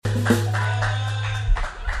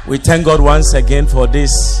We thank God once again for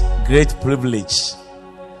this great privilege.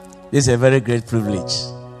 This is a very great privilege.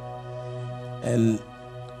 And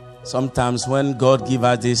sometimes when God gives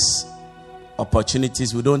us these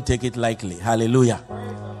opportunities, we don't take it lightly. Hallelujah.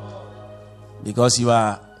 Because you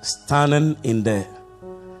are standing in the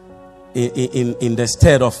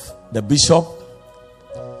stead of the bishop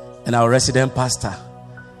and our resident pastor.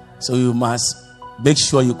 So you must make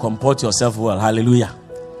sure you comport yourself well. Hallelujah.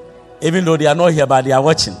 Even though they are not here, but they are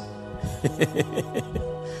watching.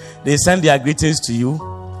 They send their greetings to you.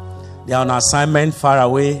 They are on assignment far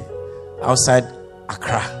away outside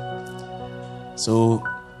Accra. So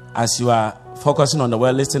as you are focusing on the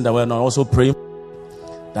word, listening to the word, and also praying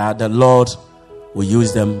that the Lord will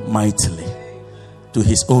use them mightily to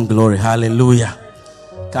his own glory. Hallelujah.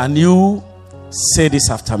 Can you say this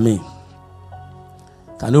after me?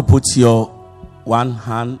 Can you put your right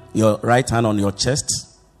hand on your chest?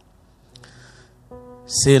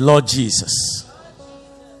 Say, Lord Jesus,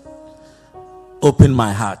 open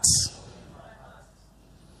my heart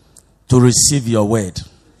to receive your word.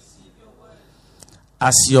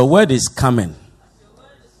 As your word is coming,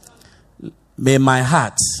 may my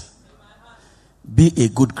heart be a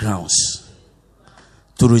good grounds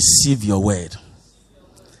to receive your word.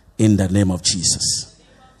 In the name of Jesus.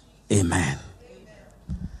 Amen.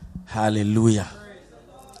 Hallelujah.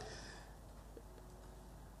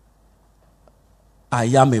 I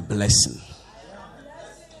am a blessing.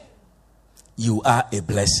 You are a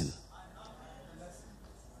blessing.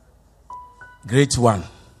 Great one.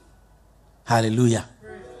 Hallelujah.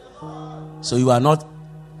 So you are not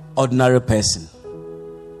ordinary person.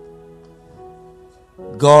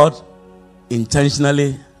 God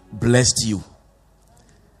intentionally blessed you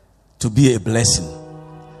to be a blessing.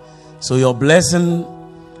 So your blessing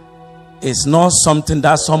is not something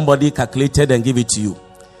that somebody calculated and give it to you.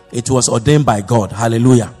 It was ordained by God.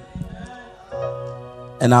 Hallelujah.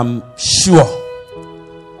 And I'm sure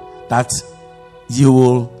that you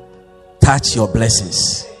will touch your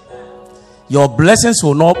blessings. Your blessings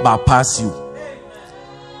will not bypass you.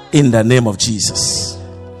 In the name of Jesus.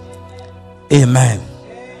 Amen.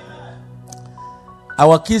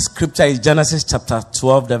 Our key scripture is Genesis chapter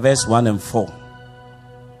 12, the verse 1 and 4.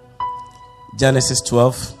 Genesis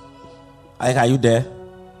 12. Are you there?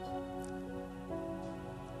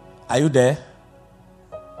 Are you there?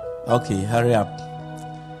 Okay, hurry up.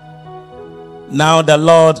 Now the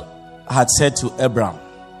Lord had said to Abraham,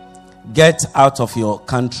 get out of your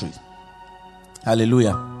country.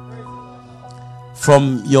 Hallelujah.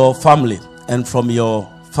 From your family and from your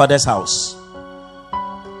father's house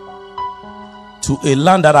to a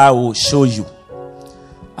land that I will show you.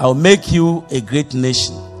 I will make you a great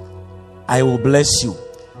nation. I will bless you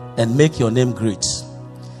and make your name great,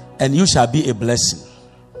 and you shall be a blessing.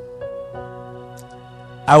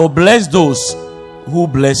 I will bless those who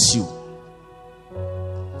bless you,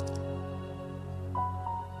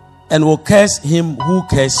 and will curse him who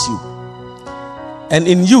curse you. And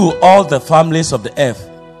in you all the families of the earth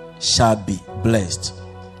shall be blessed.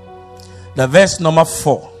 The verse number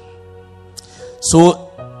 4.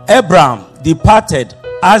 So Abraham departed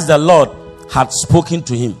as the Lord had spoken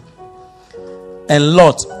to him, and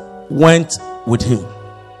Lot went with him.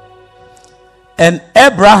 And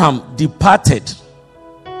Abraham departed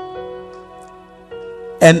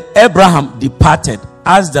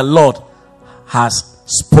as the Lord has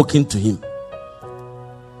spoken to him.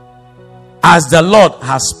 As the Lord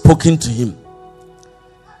has spoken to him,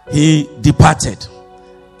 he departed,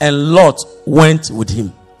 and Lot went with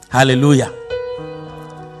him. Hallelujah.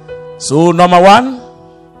 So number 1,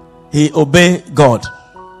 he obeyed God.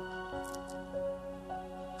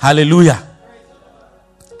 Hallelujah.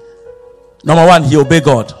 Number 1, he obeyed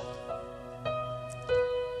God.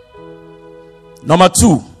 Number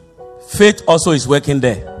 2, faith also is working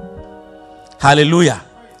there. Hallelujah.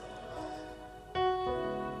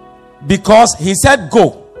 Because he said,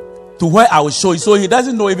 go to where I will show you. So he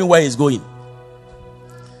doesn't know even where he's going.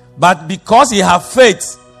 But because he has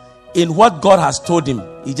faith in what God has told him,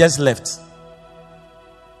 he just left.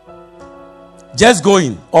 Just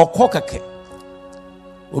going. Or kokake.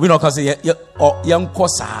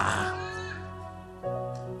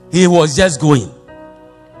 He was just going.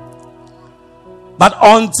 But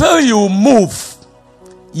until you move,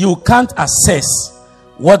 you can't assess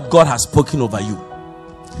what God has spoken over you.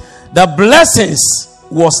 The blessings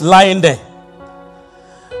was lying there,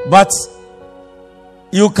 but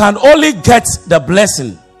you can only get the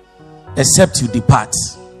blessing except you depart.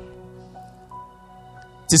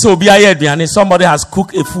 Somebody has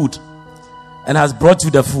cooked a food and has brought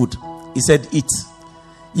you the food. He said, eat.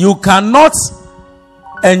 You cannot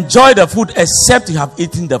enjoy the food except you have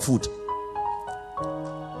eaten the food.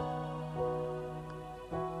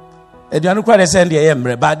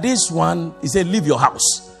 But this one, he said, leave your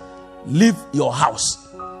house. Leave your house.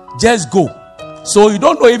 Just go. So you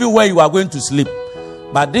don't know even where you are going to sleep.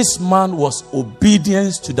 But this man was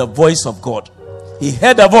obedient to the voice of God. He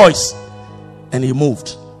heard the voice and he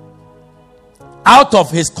moved out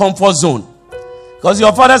of his comfort zone. Because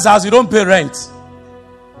your father's house, you don't pay rent.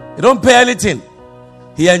 You don't pay anything.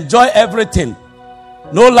 He enjoyed everything.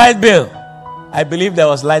 No light bill. I believe there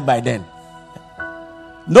was light by then.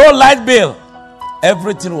 No light bill.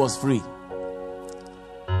 Everything was free.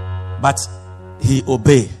 But he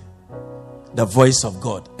obeyed the voice of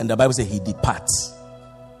God. And the Bible says he departs.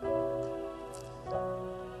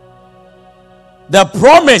 The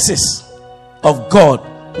promises of God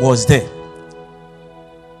was there.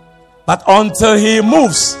 But until he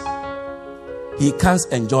moves, he can't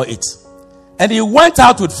enjoy it. And he went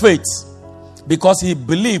out with faith because he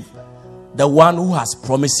believed the one who has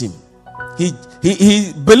promised him. He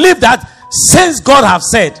believed that since God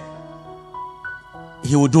has said,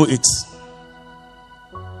 he will do it.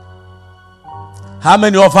 How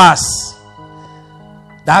many of us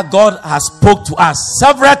that God has spoke to us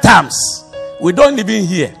several times, we don't even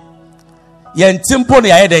hear, and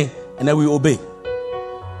then we obey.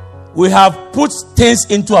 We have put things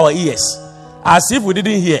into our ears as if we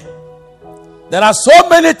didn't hear. There are so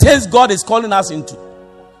many things God is calling us into,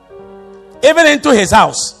 even into his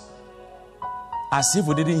house, as if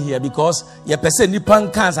we didn't hear, because you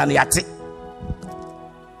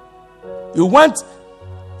want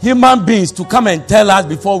human beings to come and tell us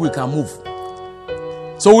before we can move.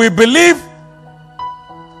 So we believe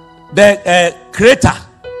the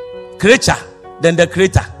creature than the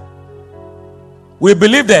creator. We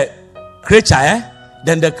believe the creature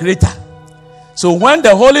than the creator. So when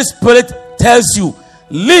the Holy Spirit tells you,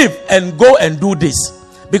 leave and go and do this,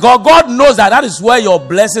 because God knows that is where your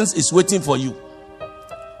blessings is waiting for you.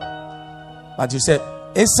 But you say,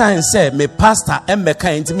 me pastor and me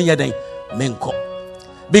menko.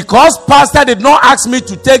 Because pastor did not ask me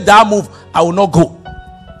to take that move, I will not go.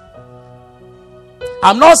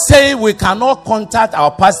 I'm not saying we cannot contact our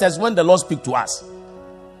pastors when the Lord speaks to us.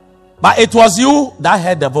 But it was you that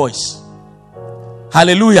heard the voice.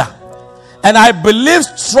 Hallelujah. And I believe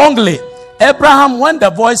strongly, Abraham, when the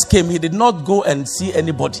voice came, he did not go and see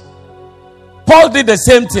anybody. Paul did the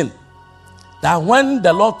same thing. That when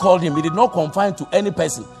the Lord called him, he did not confine to any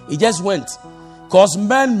person. He just went. Because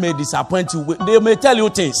men may disappoint you. They may tell you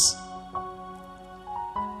things.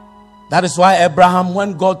 That is why Abraham,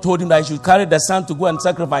 when God told him that he should carry the son to go and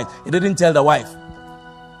sacrifice, he didn't tell the wife.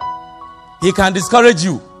 He can discourage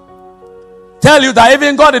you. Tell you that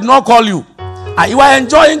even God did not call you. You are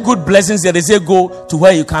enjoying good blessings here. They say go to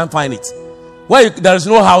where you can't find it. Where there is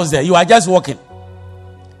no house there. You are just walking.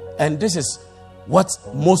 And this is what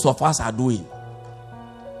most of us are doing.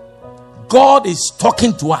 God is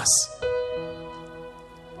talking to us.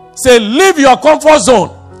 Say, leave your comfort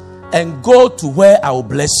zone and go to where I will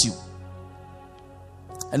bless you.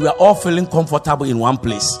 And we are all feeling comfortable in one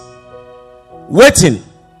place, waiting.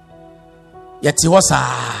 Yet he was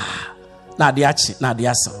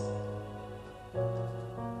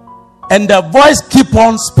and the voice keep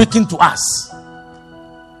on speaking to us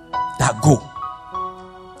that go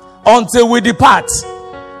until we depart.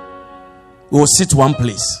 We will sit one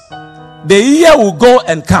place. The year will go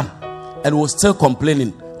and come, and we'll still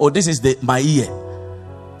complaining. Oh, this is my year.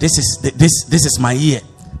 This is my year.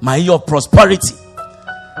 My year of prosperity.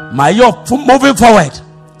 My year of moving forward.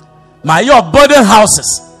 My year of building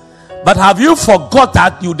houses. But have you forgot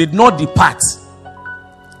that you did not depart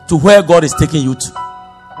to where God is taking you to?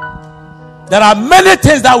 There are many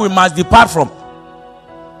things that we must depart from.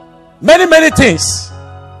 Many things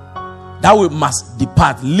that we must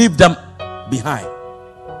depart. Leave them behind.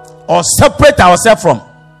 Or separate ourselves from.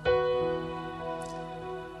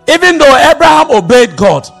 Even though Abraham obeyed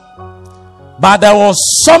God, but there was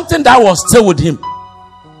something that was still with him.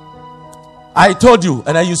 I told you,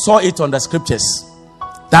 and you saw it on the scriptures,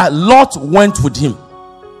 that Lot went with him.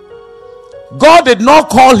 God did not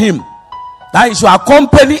call him that he should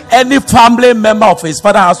accompany any family member of his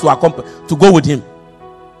father's house to go with him.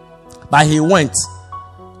 But he went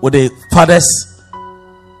with the father's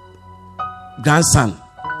grandson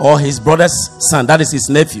or his brother's son, that is his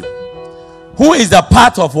nephew, who is the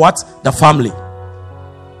part of what? The family.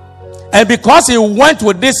 And because he went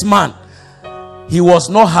with this man, he was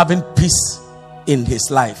not having peace in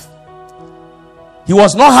his life. He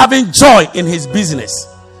was not having joy in his business.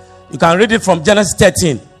 You can read it from Genesis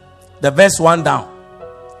 13, the verse 1 down.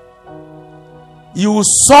 You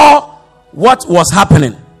saw what was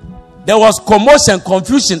happening. there was commotion,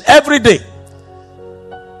 confusion every day.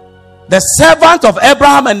 The servant of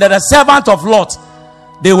Abraham and the servant of Lot,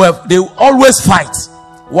 they always fight.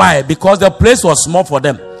 Why? Because the place was small for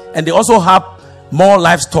them, and they also have more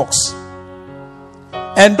livestock.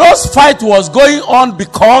 And those fight was going on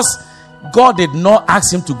because God did not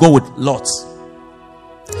ask him to go with Lot.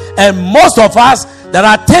 And most of us, there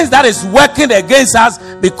are things that is working against us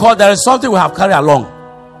because there is something we have carried along.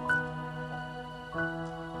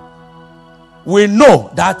 We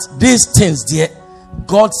know that these things there,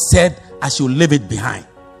 God said I should leave it behind.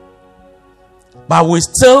 But we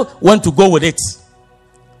still want to go with it.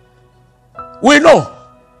 We know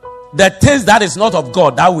the things that is not of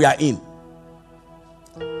God that we are in,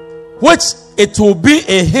 which it will be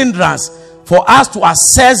a hindrance for us to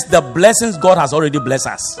access the blessings God has already blessed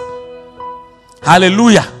us.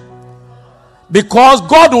 Hallelujah. Because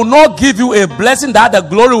God will not give you a blessing that the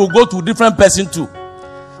glory will go to a different person too.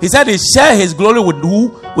 He said he share his glory with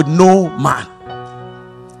who? With no man.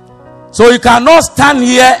 So you cannot stand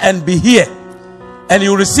here and be here and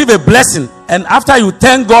you receive a blessing, and after you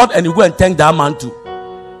thank God and you go and thank that man too.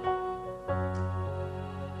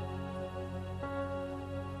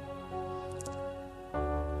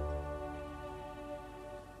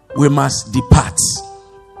 We must depart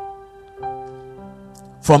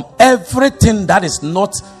from everything that is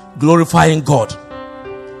not glorifying God.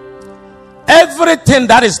 Everything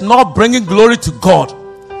that is not bringing glory to God.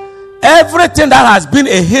 Everything that has been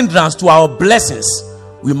a hindrance to our blessings,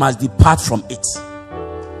 we must depart from it.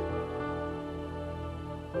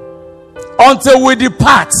 Until we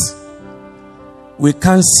depart, we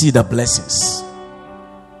can't see the blessings.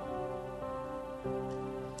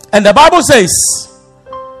 And the Bible says,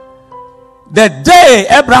 the day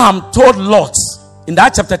Abraham told Lot, in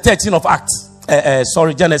that chapter 13 of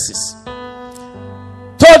Genesis,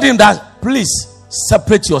 told him that, please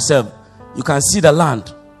separate yourself. You can see the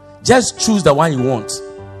land. Just choose the one you want.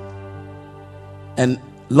 And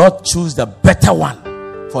Lot chose the better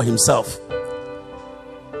one for himself.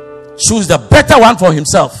 Choose the better one for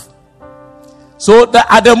himself. So that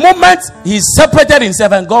at the moment he separated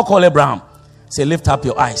himself, and God called Abraham, say, lift up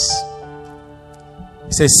your eyes.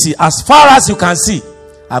 He says, see, as far as you can see,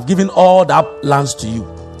 I've given all that lands to you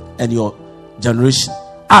and your generation,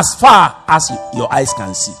 as far as your eyes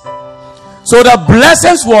can see. So the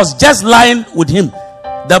blessings was just lying with him.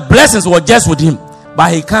 The blessings were just with him,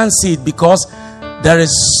 but he can't see it because there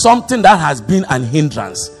is something that has been an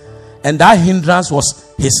hindrance, and that hindrance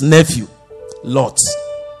was his nephew Lot.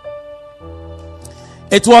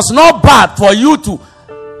 It was not bad for you to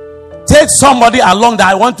take somebody along that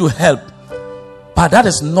I want to help, but that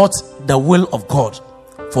is not the will of God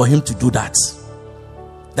for him to do that.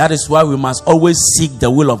 That is why we must always seek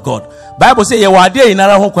the will of God. Bible says,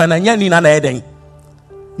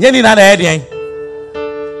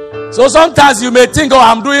 so sometimes you may think, oh,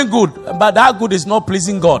 I'm doing good, but that good is not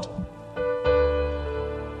pleasing God.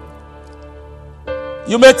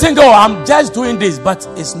 You may think, oh, I'm just doing this, but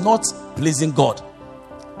it's not pleasing God.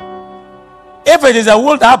 If it is a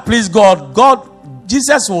will that please God,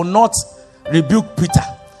 Jesus will not rebuke Peter.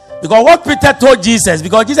 Because what Peter told Jesus,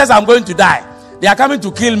 because Jesus said, I'm going to die, they are coming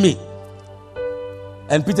to kill me.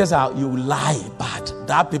 And Peter said, you lie, but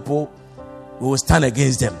that people will stand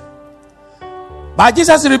against them. But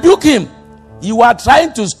Jesus rebuked him. You are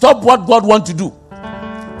trying to stop what God wants to do.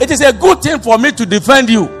 It is a good thing for me to defend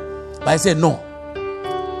you. But I said, no.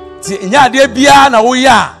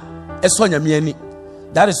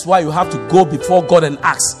 That is why you have to go before God and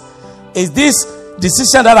ask, is this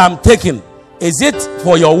decision that I'm taking, is it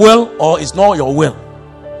for your will or is not your will?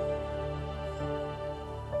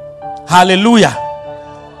 Hallelujah.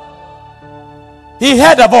 He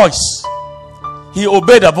heard a voice. He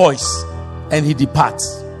obeyed a voice. And he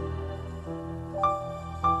departs.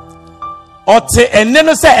 And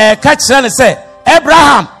then say,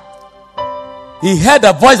 Abraham. He heard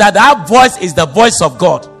a voice, that voice is the voice of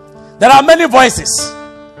God. There are many voices.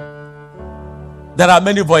 There are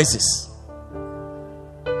many voices.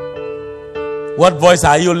 What voice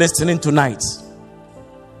are you listening tonight?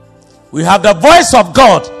 We have the voice of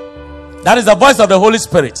God. That is the voice of the Holy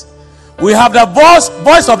Spirit. We have the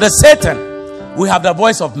voice of the Satan. We have the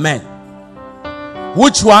voice of men.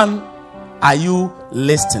 Which one are you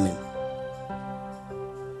listening?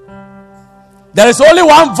 There is only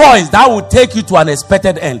one voice that will take you to an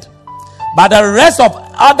expected end. But the rest of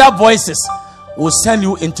other voices will send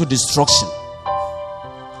you into destruction.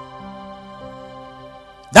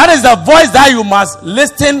 That is the voice that you must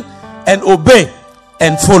listen and obey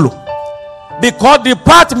and follow. Because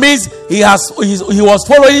depart means he was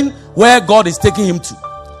following where God is taking him to.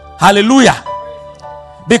 Hallelujah.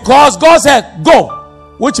 Because God said,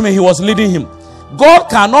 go, which means he was leading him. God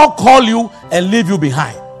cannot call you and leave you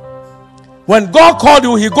behind. When God called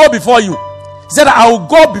you, he go before you. He said, I will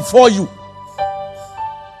go before you.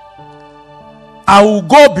 I will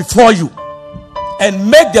go before you and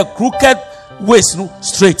make the crooked ways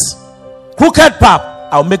straight. Crooked path,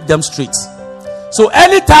 I'll make them straight. So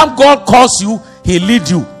anytime God calls you, he lead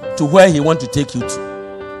you to where he wants to take you to.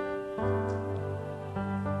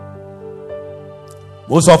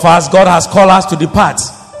 Most of us, God has called us to depart,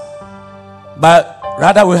 but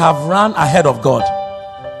rather we have run ahead of God.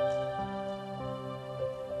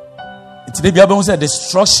 Today, the Bible said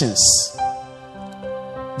destructions,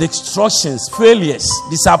 failures,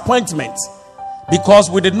 disappointment, because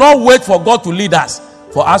we did not wait for God to lead us,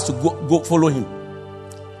 for us to go follow him.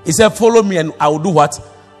 He said, follow me and I will do what?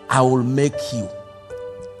 I will make you.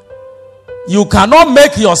 You cannot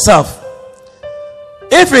make yourself.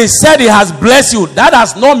 If he said he has blessed you, that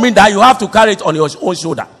does not mean that you have to carry it on your own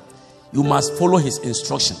shoulder. You must follow his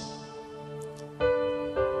instruction.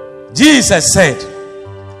 Jesus said,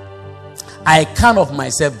 I can't of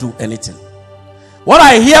myself do anything. What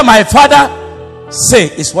I hear my Father say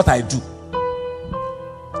is what I do.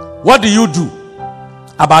 What do you do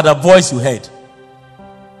about the voice you heard?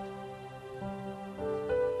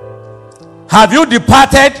 Have you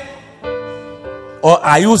departed, or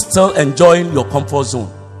are you still enjoying your comfort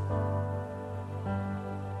zone?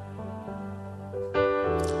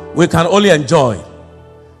 We can only enjoy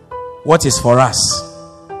what is for us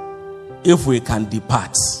if we can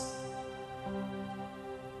depart.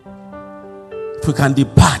 If we can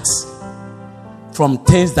depart from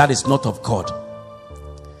things that is not of God,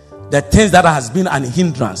 the things that has been an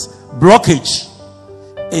hindrance, blockage,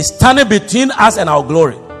 is standing between us and our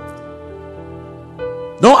glory.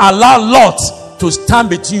 Don't allow Lot to stand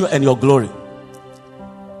between you and your glory.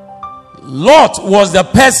 Lot was the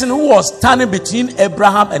person who was standing between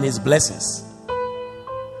Abraham and his blessings.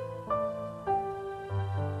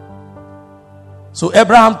 So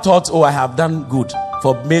Abraham thought, oh, I have done good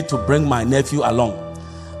for me to bring my nephew along.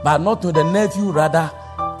 But not to the nephew, rather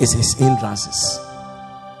is his hindrances.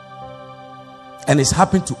 And it's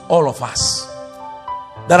happened to all of us.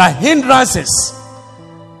 There are hindrances.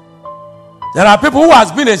 There are people who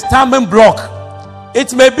has been a stumbling block.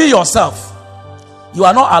 It may be yourself. You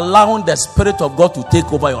are not allowing the Spirit of God to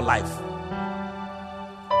take over your life.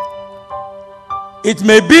 It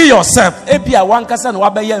may be yourself.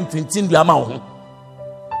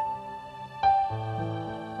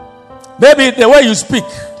 Maybe the way you speak,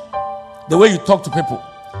 the way you talk to people,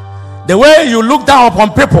 the way you look down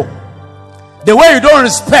upon people, the way you don't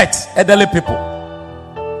respect elderly people,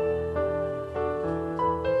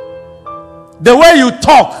 the way you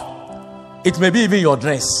talk. It may be even your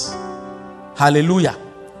dress. Hallelujah.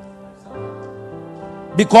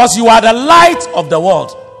 Because you are the light of the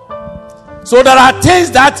world. So there are things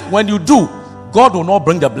that when you do, God will not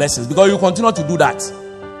bring the blessings, because you continue to do that.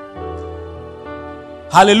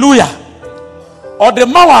 Hallelujah. Or the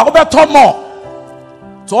man will be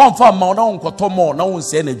more. So on for more, no one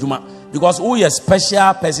say Nejuma, because who is a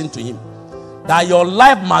special person to him, that your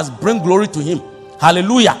life must bring glory to him.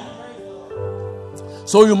 Hallelujah.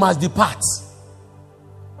 So you must depart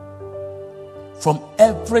from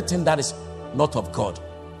everything that is not of God.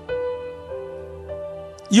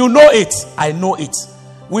 You know it. I know it.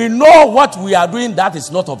 We know what we are doing that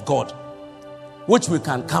is not of God, which we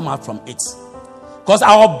can come out from it. Because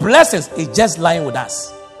our blessings is just lying with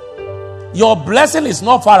us. Your blessing is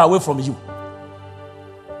not far away from you.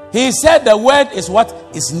 He said the word is what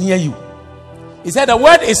is near you. He said the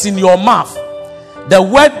word is in your mouth. The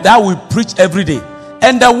word that we preach every day.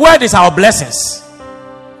 And the word is our blessings.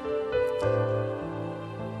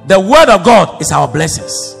 The word of God is our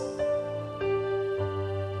blessings.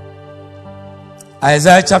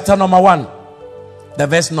 Isaiah chapter number 1, the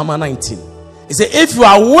verse number 19. It says, if you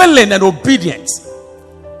are willing and obedient,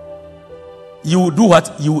 you will do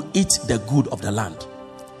what? You will eat the good of the land.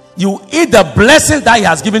 You will eat the blessings that he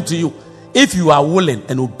has given to you, if you are willing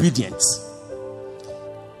and obedient.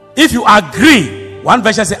 If you agree, one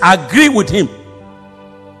version says, agree with him.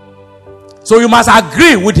 So you must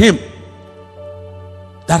agree with him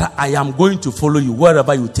that I am going to follow you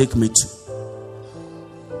wherever you take me to.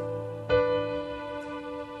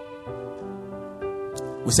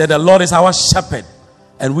 We said the Lord is our shepherd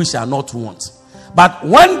and we shall not want. But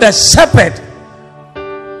when the shepherd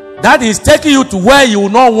that is taking you to where you will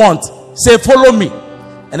not want, say follow me,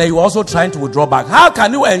 and then you are also trying to withdraw back, how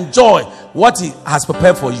can you enjoy what he has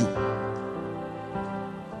prepared for you?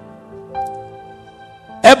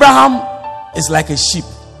 Abraham is like a sheep.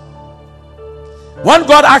 When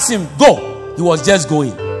God asked him, go, He was just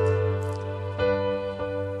going.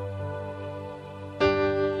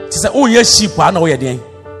 She said, "Oh yes, sheep. I know where they are.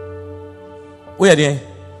 Where they are?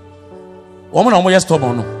 Woman, I'm just stop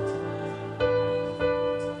on no.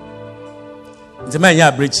 The man,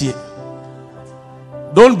 yeah, breach it.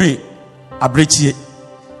 Don't be a breach it.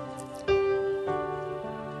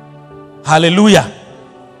 Hallelujah.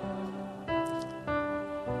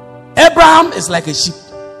 Abraham is like a sheep.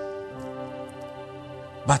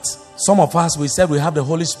 But some of us, we said we have the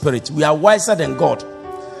Holy Spirit. We are wiser than God.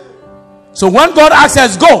 So when God asks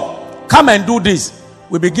us, go, come and do this,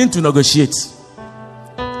 we begin to negotiate.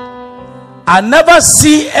 I never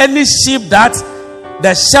see any sheep that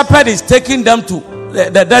the shepherd is taking them to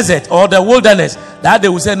the desert or the wilderness that they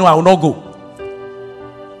will say, no, I will not go.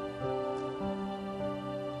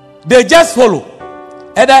 They just follow.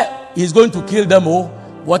 Either he's going to kill them or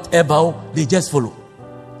whatever, they just follow.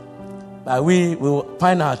 But we will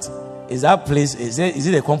find out, is that place, is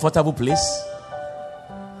it a comfortable place?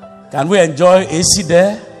 Can we enjoy AC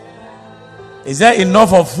there? Is there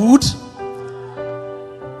enough of food?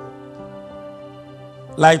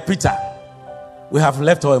 Like Peter, we have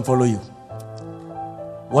left all and follow you.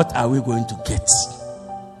 What are we going to get?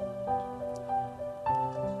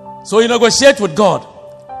 So you negotiate with God.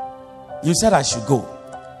 You said I should go.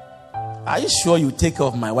 Are you sure you take care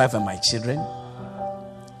of my wife and my children?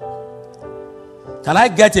 Can I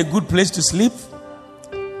get a good place to sleep?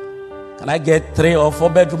 Can I get 3 or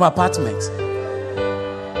 4 bedroom apartments?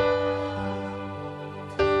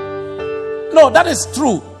 No, that is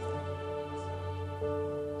true.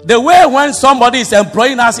 The way when somebody is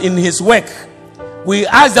employing us in his work, we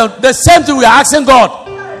ask them the same thing we are asking God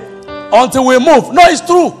until we move. No, it's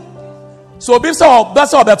true. So before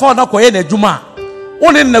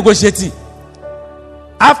only negotiating.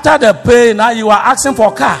 After the pay, now you are asking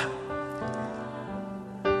for a car,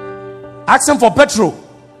 asking for petrol,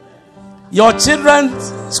 your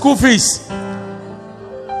children's school fees,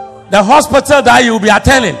 the hospital that you will be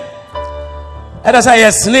attending. And I say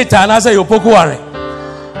yes, Nita, and I say you pokuare.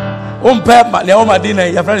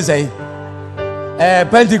 Your friend say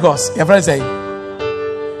Pentecost. Your friend say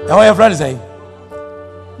your friend say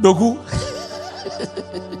Dogu.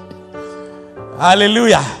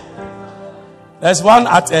 Hallelujah. There's one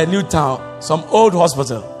at Newtown, some old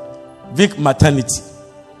hospital, Vic Maternity.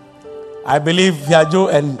 I believe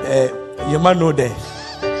Fiajo and Yema know there.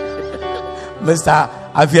 Mr.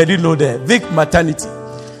 Afiadi know there. Vic Maternity.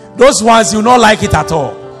 Those ones you not like it at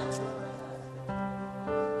all.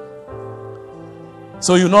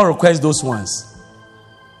 So you not request those ones.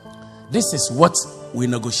 This is what we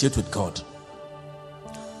negotiate with God.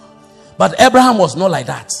 But Abraham was not like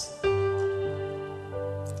that.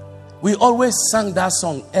 We always sang that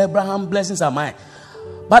song, Abraham, blessings are mine.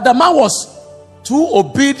 But the man was too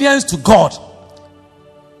obedient to God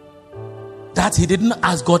that he didn't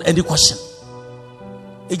ask God any question.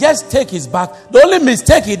 He just take his back. The only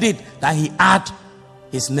mistake he did, that he had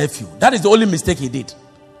his nephew. That is the only mistake he did.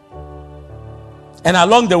 And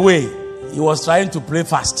along the way, he was trying to pray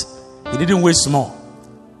fast. He didn't wait small.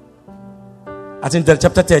 I think that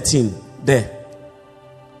chapter 13 there.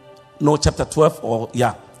 No, chapter 12 or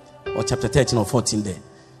chapter 13 or 14 there.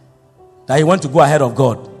 That he went to go ahead of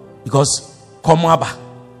God because Komaba.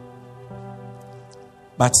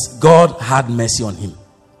 But God had mercy on him.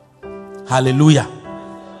 Hallelujah.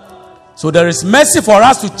 So there is mercy for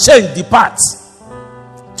us to change the paths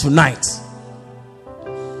tonight.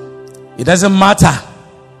 It doesn't matter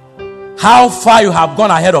how far you have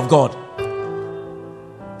gone ahead of God.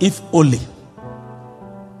 If only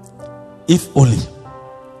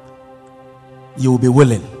you will be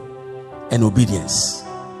willing and obedience.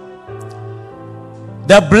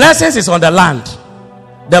 The blessings is on the land.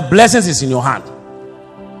 The blessings is in your hand.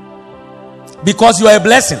 Because you are a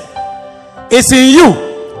blessing. It's in you.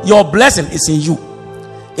 Your blessing is in you.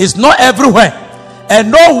 It's not everywhere.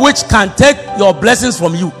 And no witch can take your blessings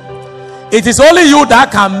from you. It is only you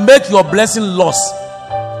that can make your blessing lost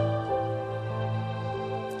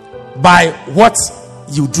by what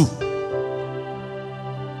you do.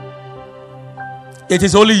 It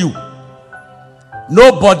is only you.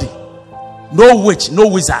 Nobody, no witch, no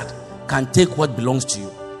wizard can take what belongs to you.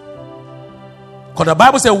 Because the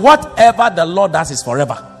Bible says, whatever the Lord does is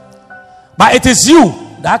forever. But it is you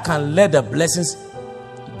that can let the blessings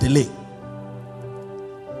delay.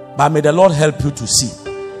 But may the Lord help you to see.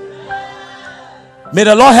 May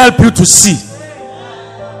the Lord help you to see.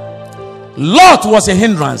 Lot was a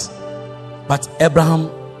hindrance, but Abraham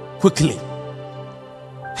quickly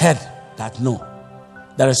heard that no,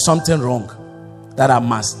 there is something wrong,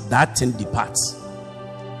 that thing departs.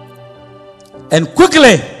 And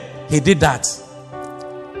quickly he did that.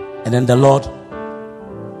 And then the Lord,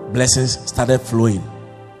 blessings started flowing.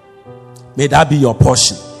 May that be your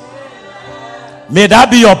portion. May that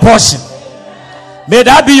be your portion. May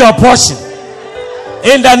that be your portion.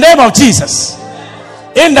 In the name of Jesus.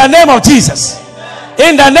 In the name of Jesus.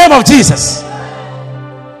 In the name of Jesus.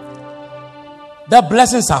 The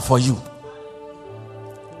blessings are for you.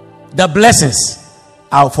 The blessings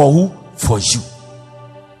are for who? For you.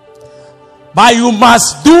 But you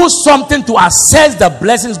must do something to access the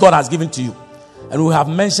blessings God has given to you. And we have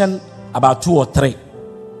mentioned about 2 or 3.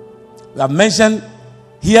 We have mentioned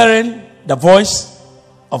hearing the voice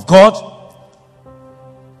of God,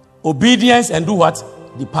 obedience, and do what?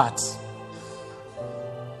 Depart.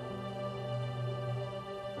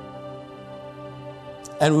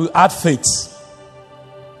 And we add faith.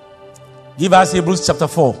 Give us Hebrews chapter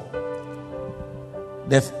 4,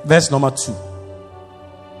 the verse number 2.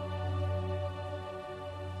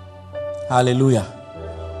 Hallelujah.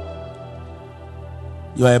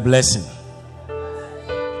 You are a blessing.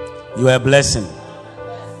 You are a blessing.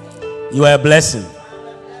 You are a blessing.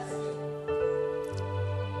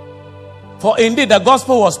 For indeed the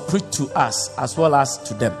gospel was preached to us as well as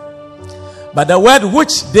to them. But the word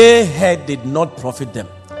which they heard did not profit them,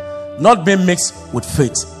 not being mixed with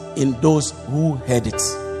faith in those who heard it.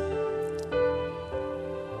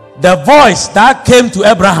 The voice that came to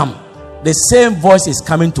Abraham, the same voice is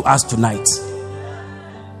coming to us tonight.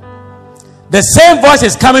 The same voice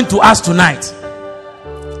is coming to us tonight.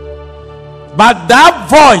 But that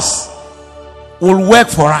voice will work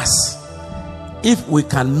for us if we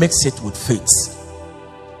can mix it with faith.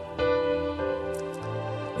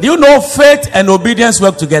 Do you know faith and obedience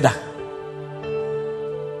work together?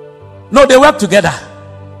 No, they work together.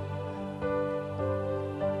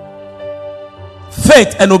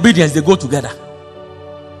 Faith and obedience, they go together.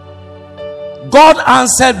 God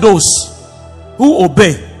answered those who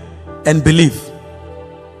obey and believe.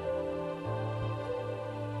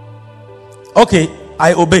 Okay,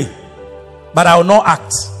 I obey, but I will not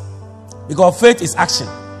act, because faith is action.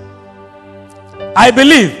 I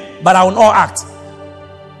believe, but I will not act.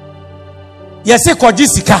 Yes,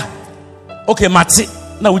 okay, Mati.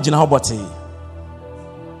 Now we know about it.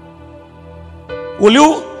 Will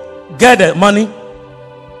you get the money?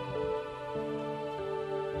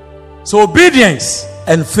 So obedience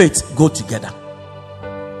and faith go together.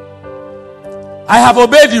 I have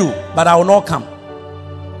obeyed you, but I will not come.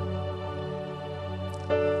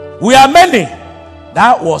 We are many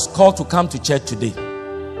that was called to come to church today.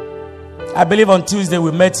 I believe on Tuesday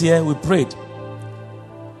we met here, we prayed.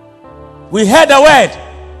 We heard the word.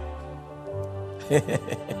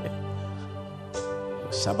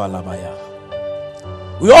 Shabalabaya.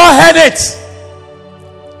 We all heard it.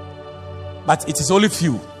 But it is only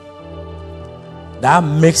few that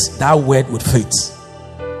makes that word with faith.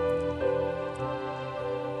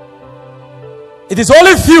 It is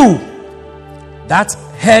only few that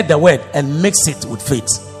heard the word and mix it with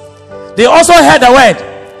faith. They also heard the word.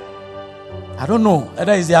 I don't know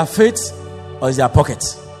whether it's their faith or it's their pocket.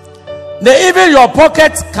 Even your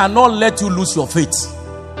pocket cannot let you lose your faith.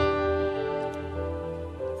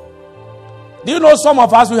 Do you know some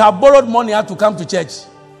of us, we have borrowed money to come to church?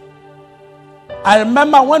 I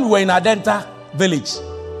remember when we were in Adenta village.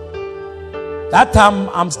 That time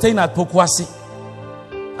I'm staying at Pokwasi.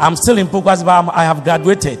 I'm still in Pokwasi, but I have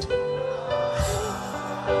graduated.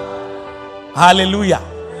 Hallelujah.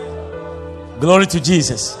 Glory to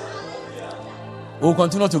Jesus. We will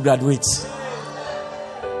continue to graduate.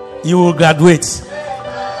 You will graduate.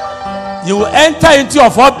 You will enter into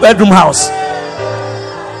your 4-bedroom house.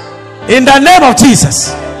 In the name of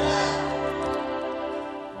Jesus.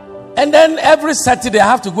 And then every Saturday I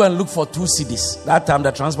have to go and look for 2 cedis. That time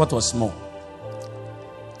the transport was small.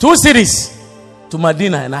 2 cedis to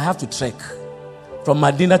Medina, and I have to trek from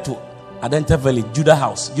Medina to Adenta Valley, Judah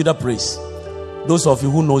House, Judah Praise. Those of you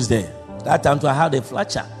who knows there. That time I had a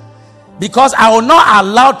flatcher. Because I will not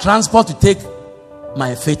allow transport to take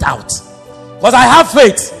my faith out. Because I have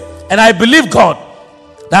faith and I believe God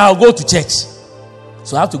that I'll go to church.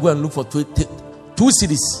 So I have to go and look for 2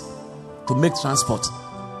 cedis to make transport.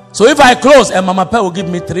 So if I close, and Mama Pay will give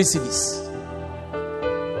me 3 cedis.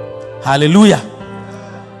 Hallelujah.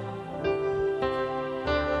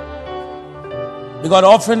 Because the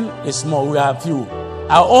offering is small, we have few.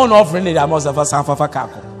 Our own offering is almost of us.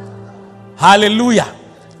 Hallelujah.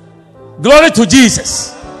 Glory to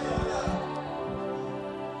Jesus.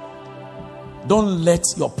 Don't let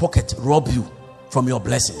your pocket rob you from your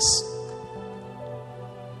blessings.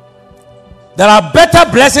 There are better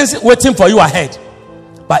blessings waiting for you ahead.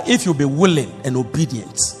 But if you be willing and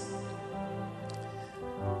obedient,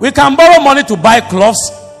 We can borrow money to buy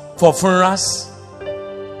clothes for funerals.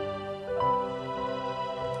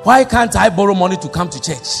 Why can't I borrow money to come to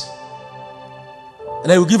church? And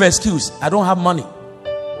they will give an excuse. I don't have money.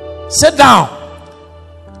 Sit down.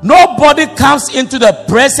 Nobody comes into the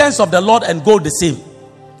presence of the Lord and go the same.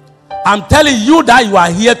 I'm telling you that you are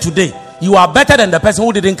here today. You are better than the person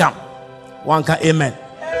who didn't come. One can amen.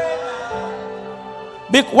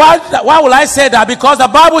 Why will I say that? Because the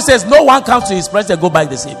Bible says no one comes to his presence and go back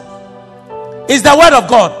the same. It's the word of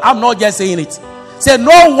God. I'm not just saying it. Say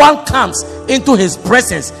no one comes into his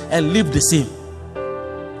presence and live the same.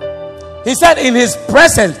 He said in his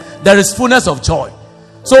presence there is fullness of joy.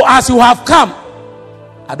 So as you have come,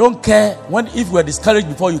 I don't care if you were discouraged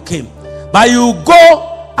before you came, but you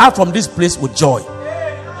go out from this place with joy.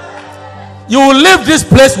 You will leave this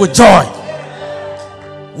place with joy.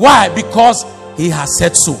 Why? Because he has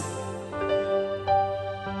said so.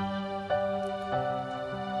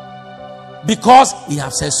 Because he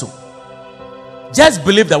has said so. Just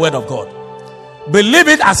believe the word of God. Believe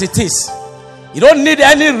it as it is. You don't need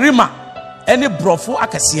any rima, any brofo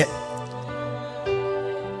akasie.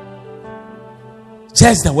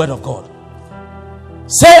 Just the word of God.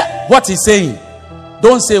 Say what he's saying.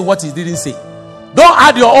 Don't say what he didn't say. Don't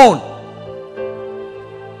add your own.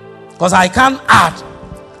 Because I can't add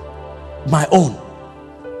my own.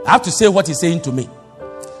 I have to say what he's saying to me.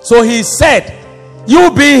 So he said,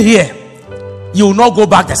 you being here, you will not go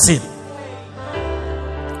back the same.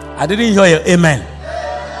 I didn't hear your amen.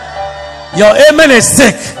 Your amen is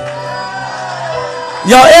sick.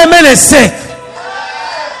 Your amen is sick.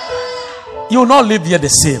 You will not live here the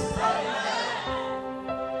same.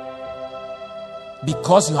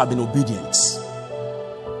 Because you have been obedient.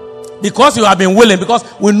 Because you have been willing. Because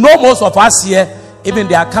we know most of us here, even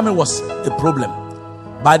their coming was a problem.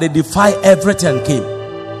 But they defy everything and came.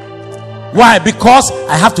 Why? Because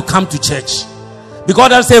I have to come to church. Because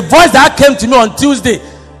there's a voice that came to me on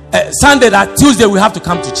Sunday, that Tuesday we have to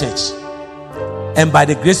come to church. And by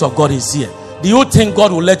the grace of God, he's here. Do you think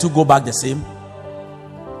God will let you go back the same?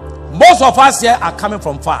 Most of us here are coming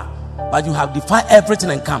from far, but you have defied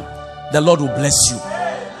everything and come. The Lord will bless you.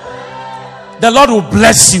 The Lord will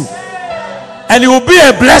bless you. And it will be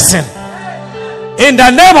a blessing. In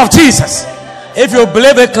the name of Jesus. If you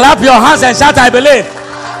believe it, clap your hands and shout, I believe.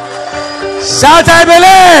 Shout, I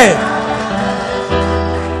believe.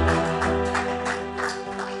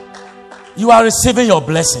 You are receiving your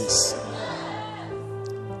blessings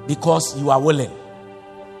because you are willing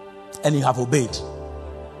and you have obeyed.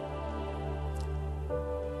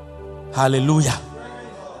 Hallelujah.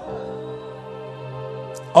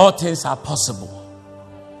 All things are possible.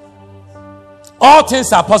 All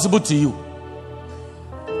things are possible to you.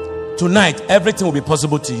 Tonight, everything will be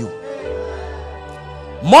possible to you.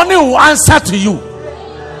 Money will answer to you.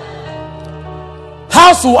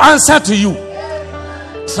 House will answer to you.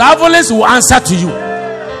 Travelers will answer to you.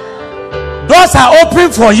 Doors are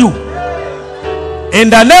open for you. In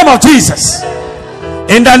the name of Jesus.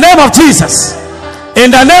 In the name of Jesus. In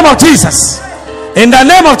the name of Jesus. In the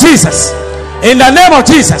name of Jesus. In the name of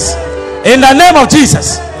Jesus. In the name of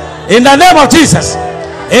Jesus. In the name of Jesus.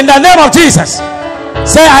 In the name of Jesus.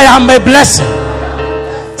 Say, I am a blessing.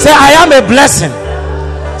 Say, I am a blessing.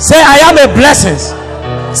 Say, I am a blessing.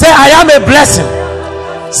 Say, I am a blessing.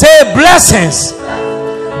 Say, blessings.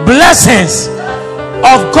 Blessings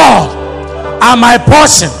of God are my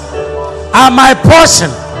portion. Are my portion.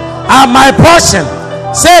 Are my portion.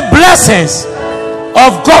 Say, blessings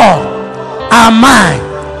of God are mine.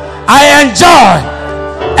 I enjoy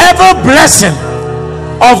every blessing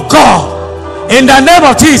of God in the name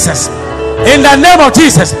of Jesus. In the name of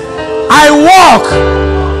Jesus, I walk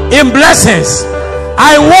in blessings.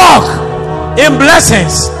 I walk in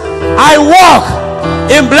blessings. I walk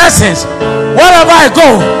in blessings. Wherever I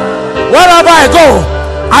go,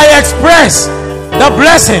 I express the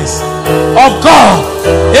blessings of God.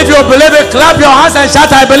 If you believe it, clap your hands and shout,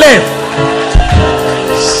 I believe.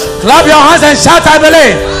 Clap your hands and shout, I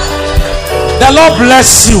believe. The Lord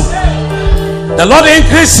bless you. The Lord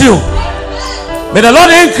increase you. May the Lord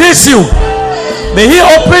increase you. May he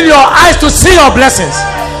open your eyes to see your blessings.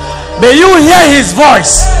 May you hear his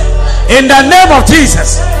voice. In the name of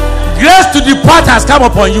Jesus. Grace to depart has come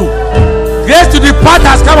upon you. Grace to depart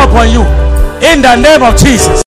has come upon you. In the name of Jesus.